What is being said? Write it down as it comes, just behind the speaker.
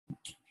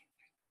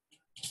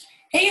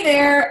Hey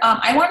there,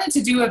 I wanted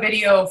to do a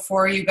video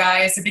for you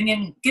guys. I've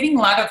been getting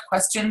a lot of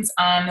questions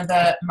on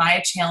the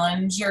My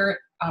Challenger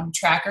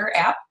tracker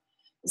app.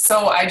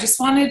 So I just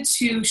wanted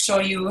to show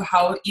you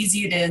how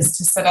easy it is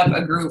to set up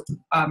a group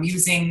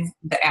using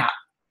the app.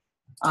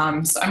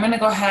 So I'm going to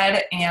go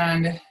ahead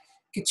and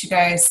get you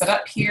guys set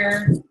up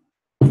here.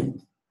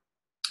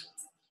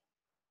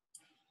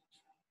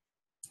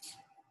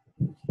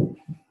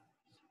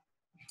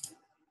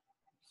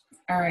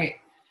 All right.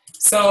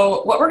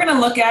 So what we're going to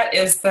look at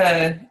is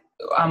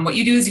what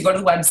you do is you go to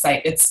the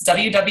website. It's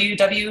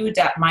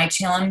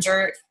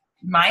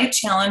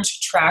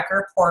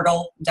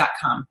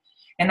www.mychallengetrackerportal.com.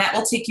 And that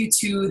will take you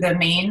to the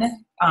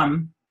main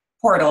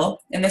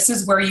portal. And this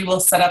is where you will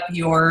set up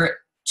your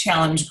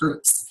challenge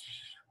groups.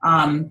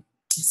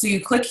 So you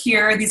click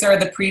here. These are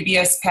the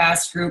previous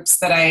past groups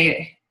that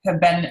I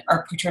have been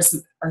a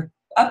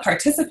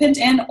participant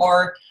in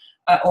or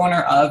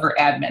owner of or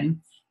admin.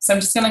 So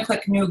I'm just going to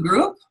click New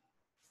Group.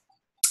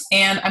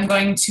 And I'm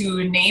going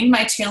to name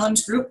my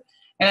challenge group.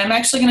 And I'm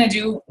actually going to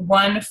do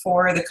one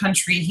for the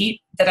country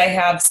heat that I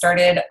have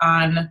started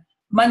on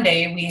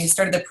Monday. We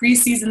started the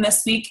preseason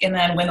this week, and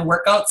then when the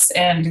workouts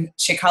and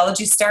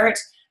Shakeology start,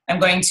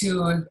 I'm going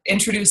to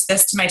introduce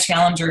this to my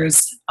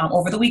challengers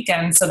over the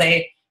weekend so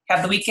they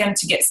have the weekend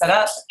to get set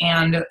up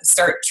and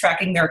start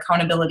tracking their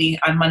accountability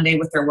on Monday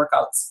with their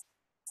workouts.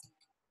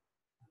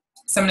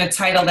 So I'm going to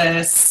title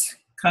this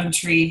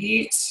Country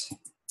Heat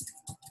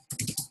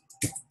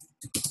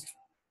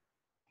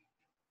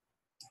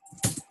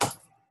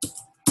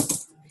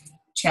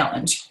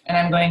Challenge. And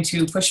I'm going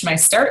to push my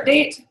start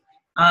date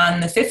on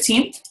the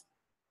 15th.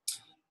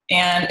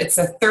 And it's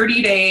a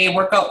 30-day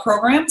workout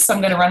program, so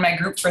I'm going to run my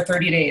group for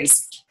 30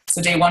 days. So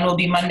day one will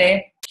be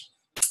Monday,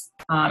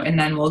 and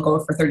then we'll go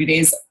for 30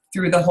 days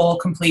through the whole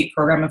complete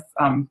program of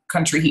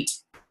Country Heat.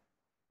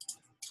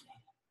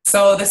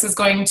 So this is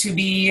going to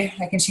be,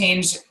 I can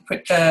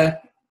put the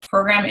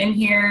program in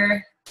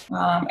here.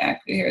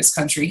 Here's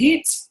Country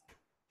Heat.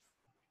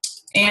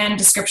 And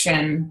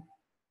description.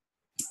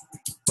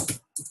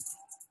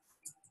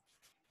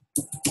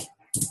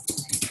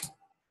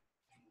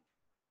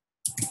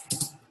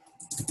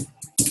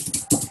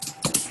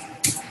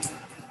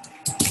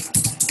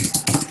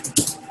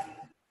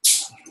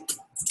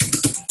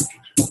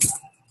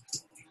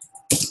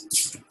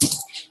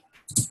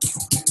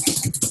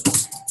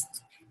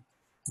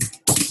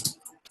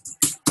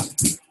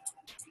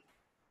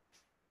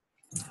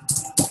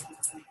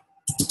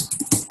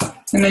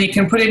 And then you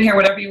can put in here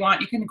whatever you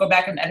want. You can go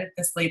back and edit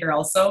this later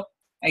also.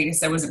 I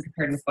guess I wasn't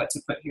prepared with what to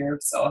put here,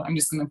 so I'm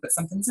just going to put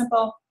something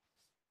simple.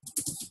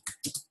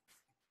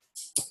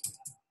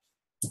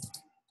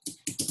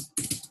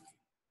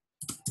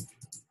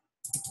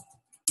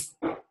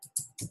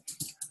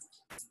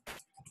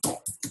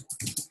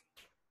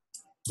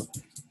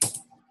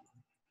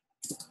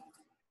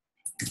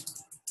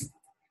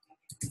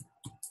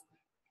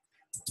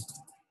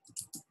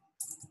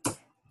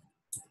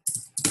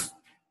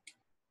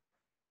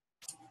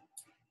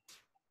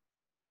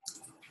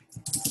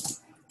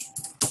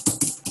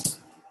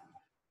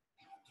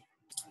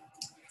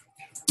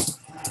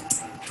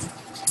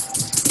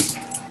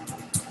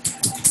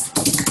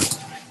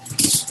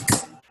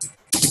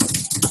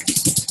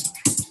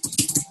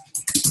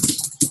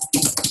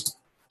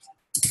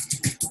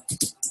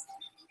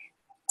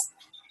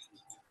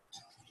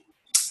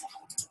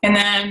 And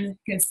then you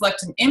can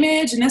select an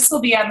image, and this will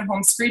be on the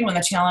home screen when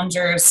the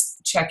challengers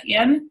check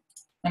in.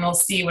 And we'll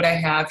see what I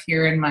have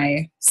here in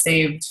my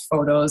saved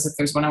photos, if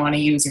there's one I want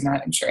to use or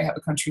not. I'm sure I have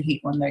a Country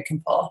Heat one that I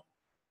can pull.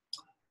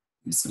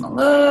 I'm just going to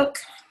look.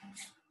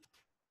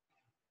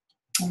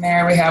 And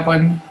there we have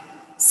one.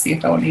 Let's see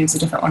if I want to use a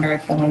different one or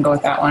if I want to go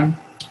with that one.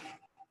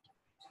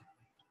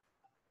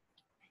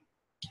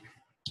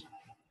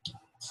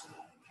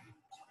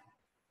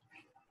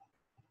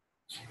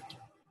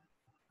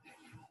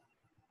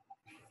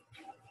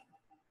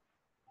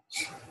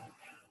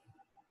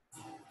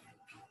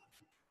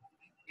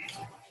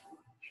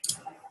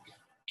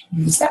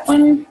 Use that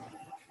one.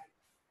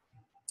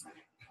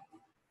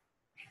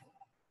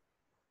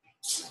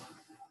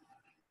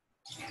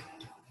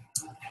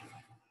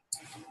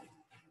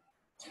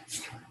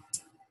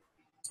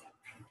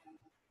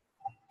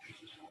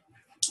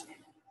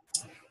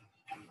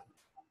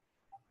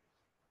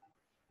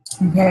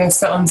 Okay,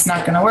 so that one's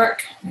not going to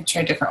work. Let me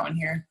try a different one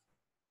here.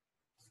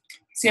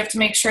 So you have to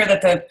make sure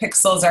that the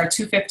pixels are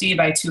 250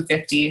 by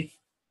 250.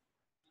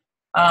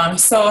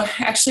 So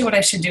actually what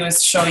I should do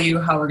is show you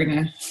how we're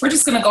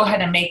just gonna go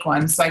ahead and make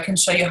one so I can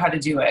show you how to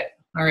do it.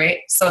 All right,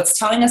 so it's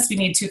telling us we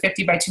need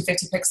 250 by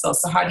 250 pixels.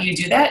 So how do you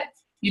do that?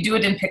 You do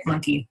it in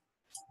PicMonkey.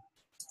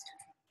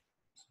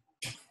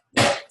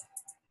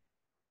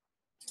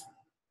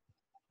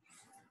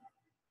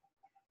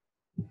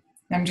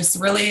 I'm just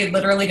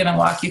literally gonna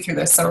walk you through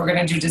this. So we're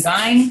gonna do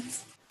design.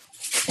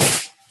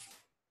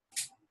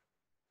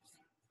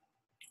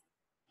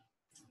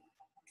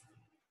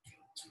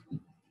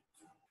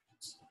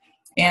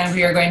 And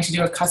we are going to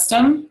do a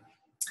custom.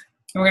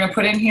 And we're going to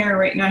put in here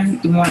right now,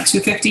 we want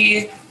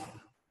 250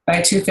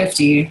 by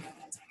 250.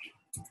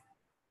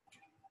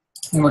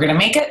 And we're going to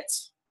make it.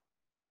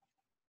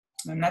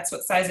 And that's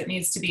what size it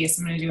needs to be.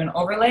 So I'm going to do an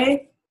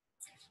overlay.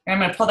 And I'm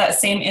going to pull that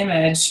same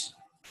image,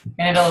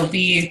 and it'll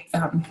be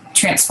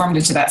transformed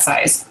into that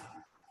size.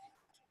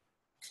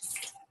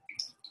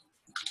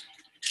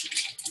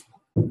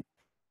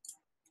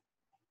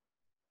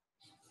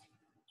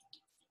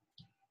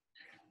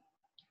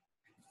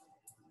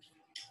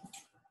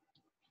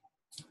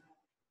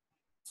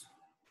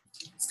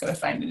 Let's go to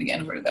find it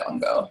again. Where did that one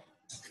go?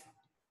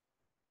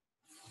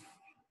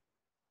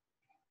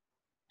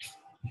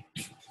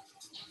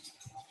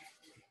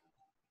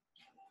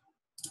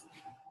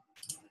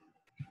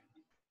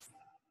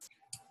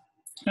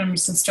 I'm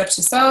just going to stretch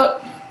this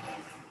out.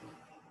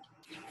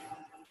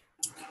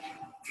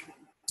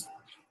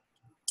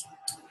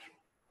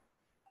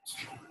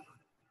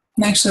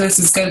 And actually, this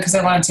is good because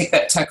I want to take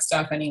that text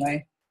off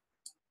anyway.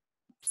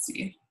 Let's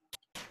see.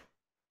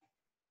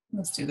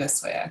 Let's do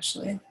this way,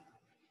 actually.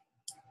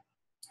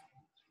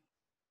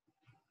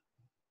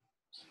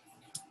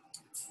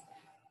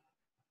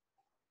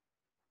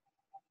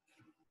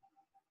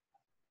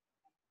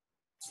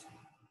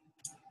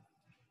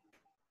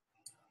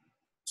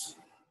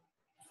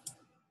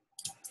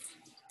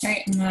 All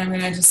right, and then I'm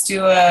going to just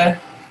do a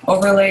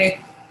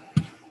overlay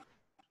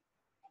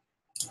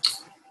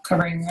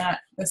covering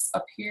this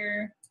up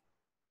here.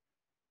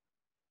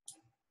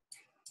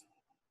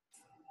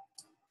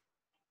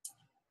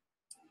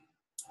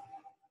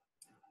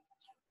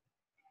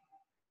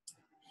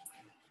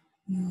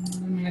 And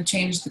I'm going to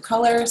change the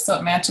color so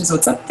it matches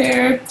what's up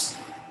there.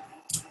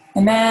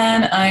 And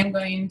then I'm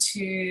going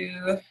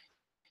to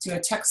do a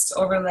text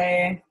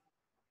overlay.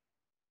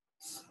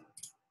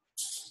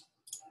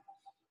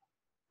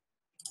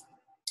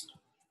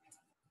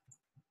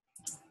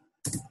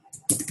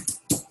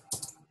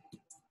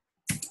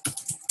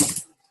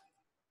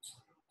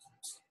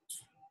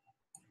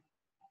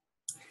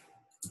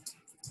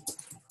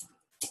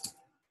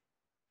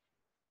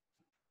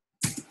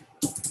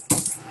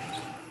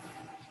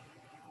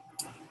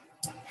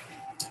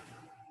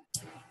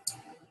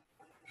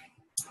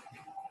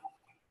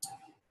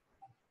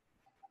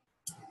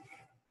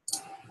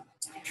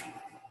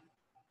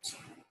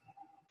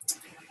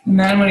 And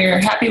then when you're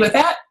happy with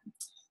that,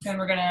 then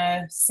we're going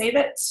to save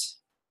it.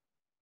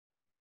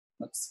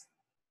 Oops.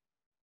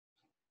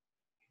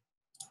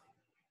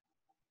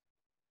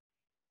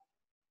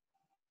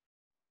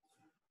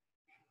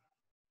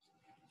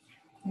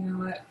 You know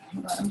what?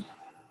 Hold on.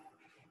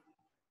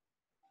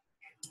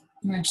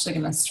 I'm actually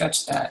going to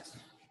stretch that.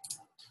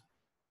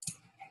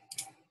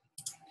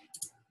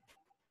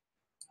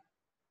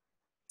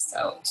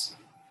 Out.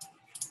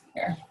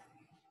 Here.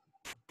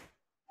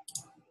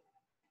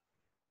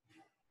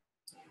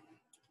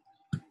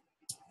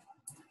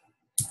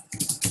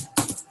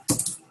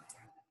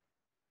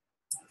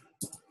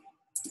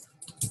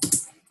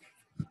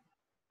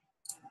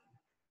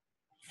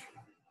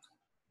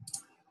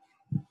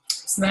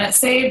 So then it's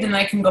saved, and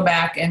I can go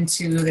back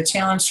into the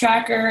challenge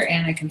tracker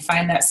and I can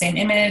find that same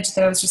image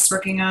that I was just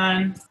working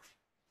on.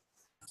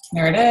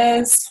 There it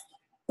is.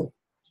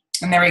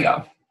 And there we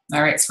go.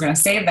 All right, so we're going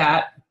to save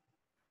that.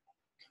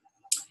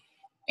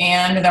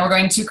 And then we're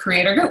going to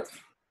create our group.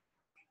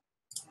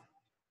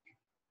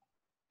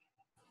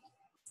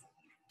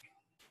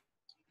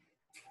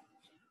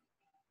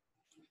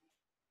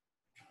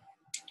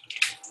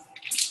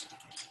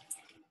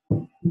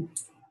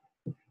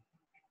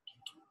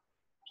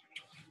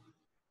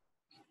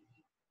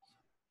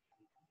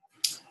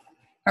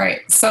 All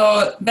right,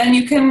 so then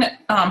you can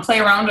play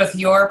around with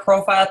your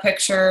profile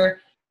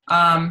picture,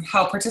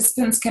 how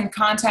participants can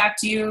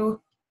contact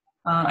you.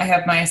 I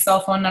have my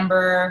cell phone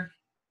number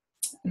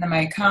and then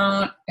my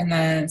account, and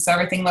then so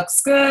everything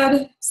looks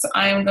good. So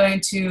I'm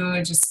going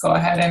to just go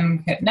ahead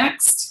and hit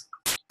next.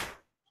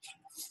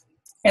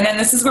 And then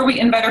this is where we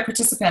invite our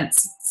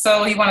participants.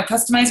 So you want to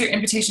customize your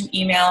invitation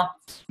email.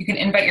 You can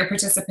invite your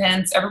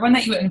participants. Everyone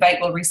that you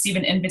invite will receive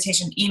an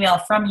invitation email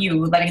from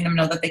you letting them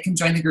know that they can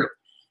join the group.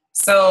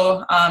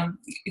 So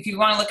if you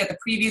want to look at the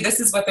preview, this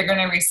is what they're going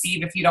to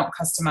receive if you don't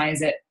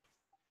customize it.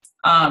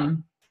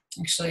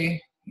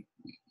 Actually,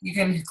 you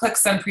can click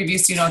send preview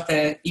so you know what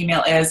the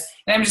email is.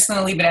 And I'm just going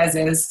to leave it as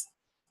is.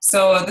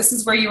 So this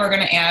is where you are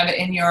going to add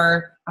in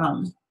your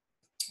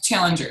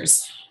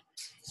challengers.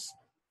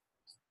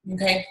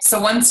 Okay, so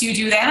once you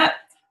do that,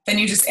 then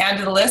you just add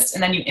to the list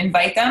and then you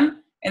invite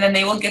them, and then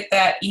they will get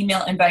that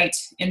email invite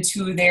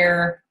into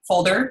their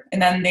folder, and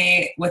then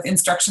with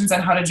instructions on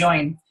how to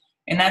join.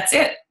 And that's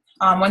it.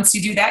 Once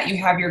you do that, you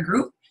have your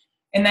group,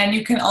 and then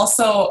you can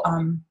also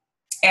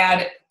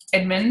add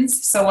admins.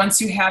 So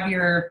once you have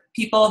your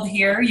people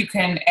here, you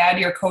can add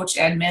your coach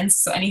admins.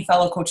 So any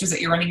fellow coaches that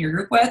you're running your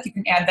group with, you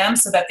can add them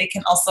so that they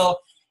can also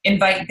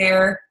invite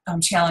their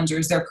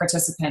challengers, their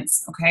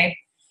participants, okay?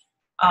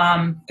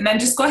 And then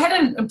just go ahead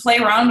and play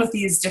around with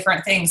these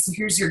different things. So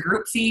here's your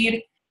group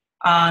feed.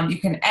 You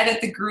can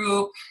edit the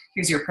group.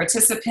 Here's your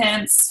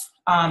participants.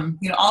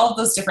 You know, all of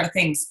those different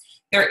things.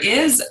 There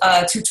is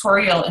a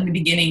tutorial in the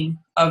beginning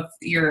of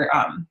your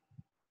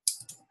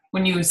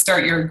when you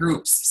start your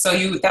groups. So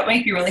that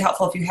might be really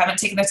helpful if you haven't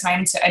taken the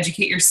time to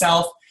educate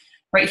yourself.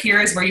 Right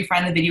here is where you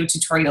find the video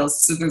tutorials.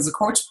 So there's a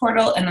coach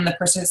portal and then the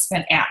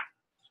participant app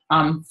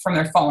from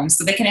their phone.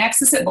 So they can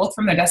access it both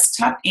from their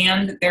desktop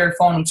and their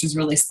phone, which is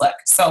really slick.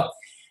 So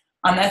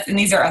and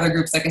these are other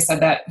groups, like I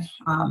said, that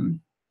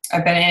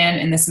I've been in,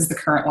 and this is the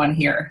current one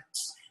here.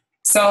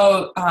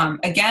 So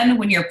again,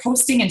 when you're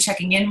posting and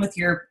checking in with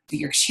your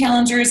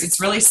challengers, it's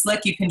really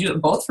slick. You can do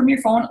it both from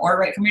your phone or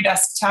right from your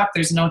desktop.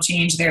 There's no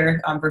change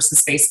there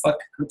versus Facebook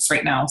groups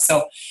right now.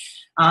 So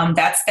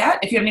that's that.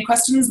 If you have any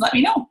questions, let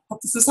me know.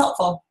 Hope this was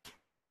helpful.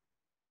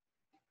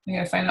 I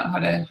gotta find out how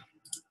to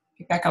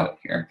get back out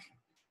here.